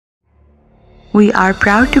We are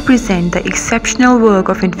proud to present the exceptional work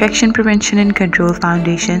of Infection Prevention and Control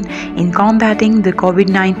Foundation in combating the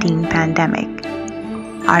COVID-19 pandemic.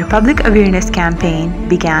 Our public awareness campaign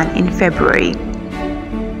began in February.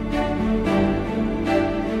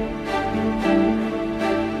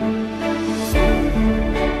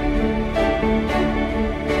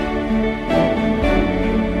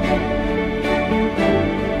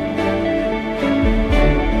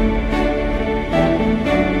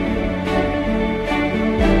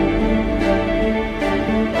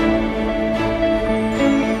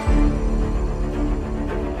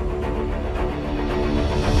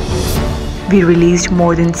 We released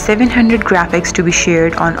more than 700 graphics to be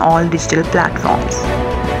shared on all digital platforms.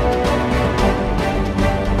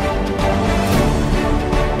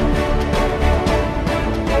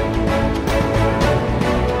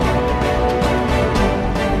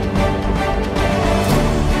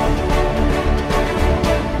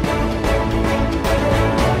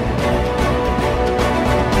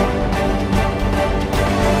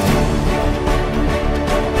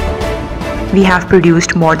 We have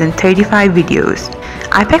produced more than 35 videos.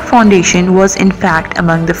 IPAC Foundation was in fact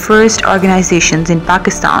among the first organizations in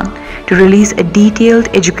Pakistan to release a detailed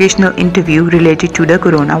educational interview related to the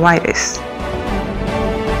coronavirus.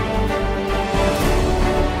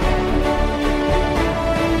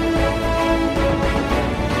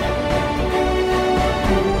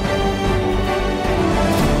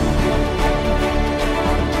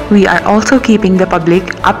 We are also keeping the public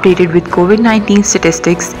updated with COVID-19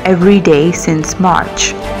 statistics every day since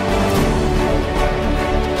March.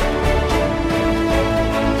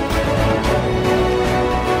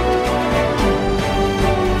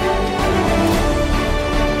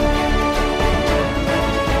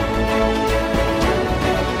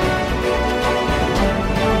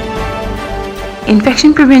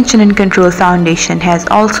 Infection Prevention and Control Foundation has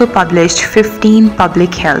also published 15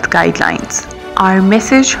 public health guidelines. Our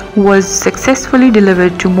message was successfully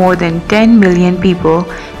delivered to more than 10 million people,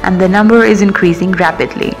 and the number is increasing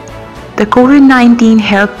rapidly. The COVID-19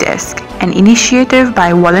 Help Desk, an initiative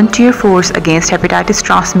by Volunteer Force Against Hepatitis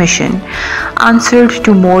Transmission, answered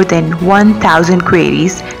to more than 1,000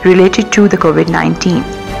 queries related to the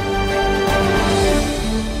COVID-19.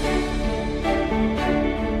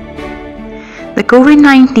 The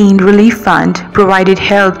COVID-19 Relief Fund provided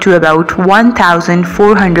help to about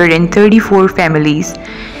 1,434 families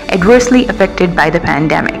adversely affected by the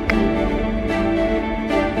pandemic.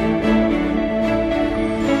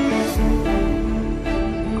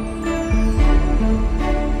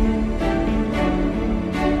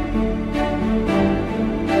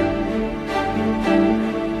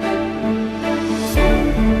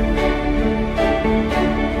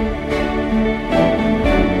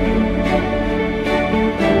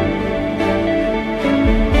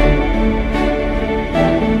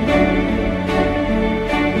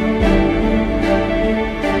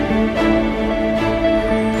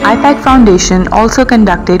 IPAC Foundation also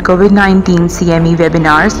conducted COVID-19 CME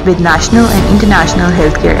Webinars with national and international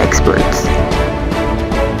healthcare experts.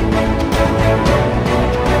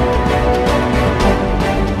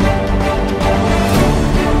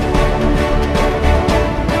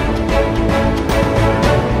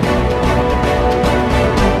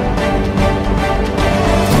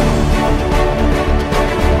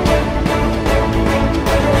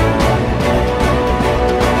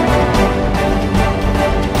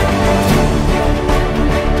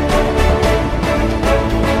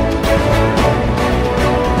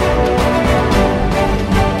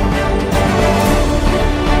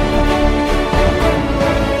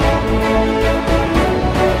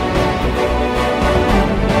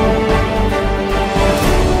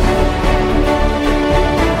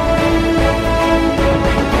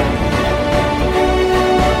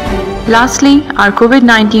 Lastly, our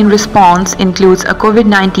COVID-19 response includes a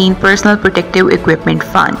COVID-19 Personal Protective Equipment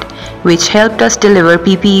Fund, which helped us deliver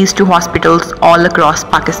PPEs to hospitals all across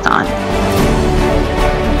Pakistan.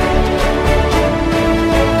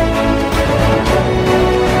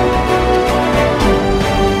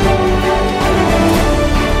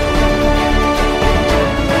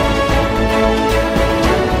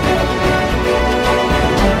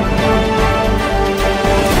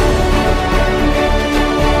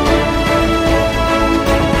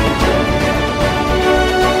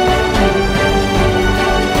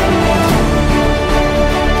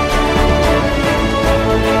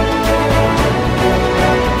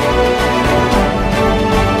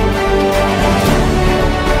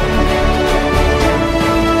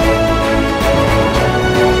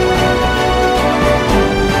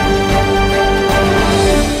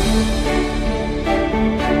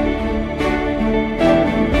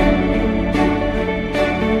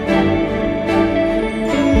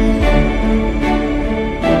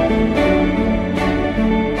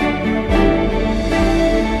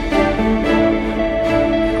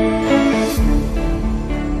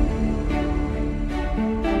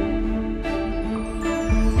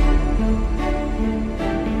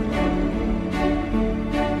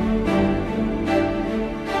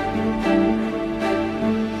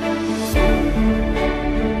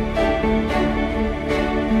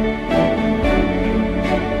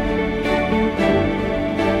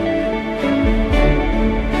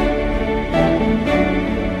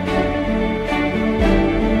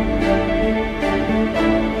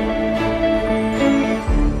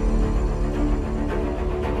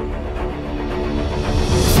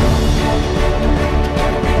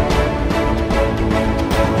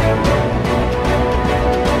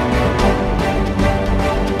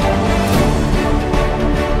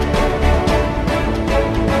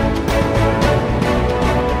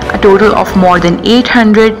 total of more than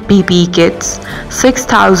 800 PPE kits,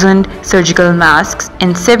 6,000 surgical masks,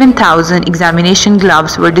 and 7,000 examination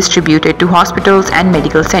gloves were distributed to hospitals and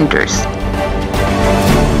medical centers.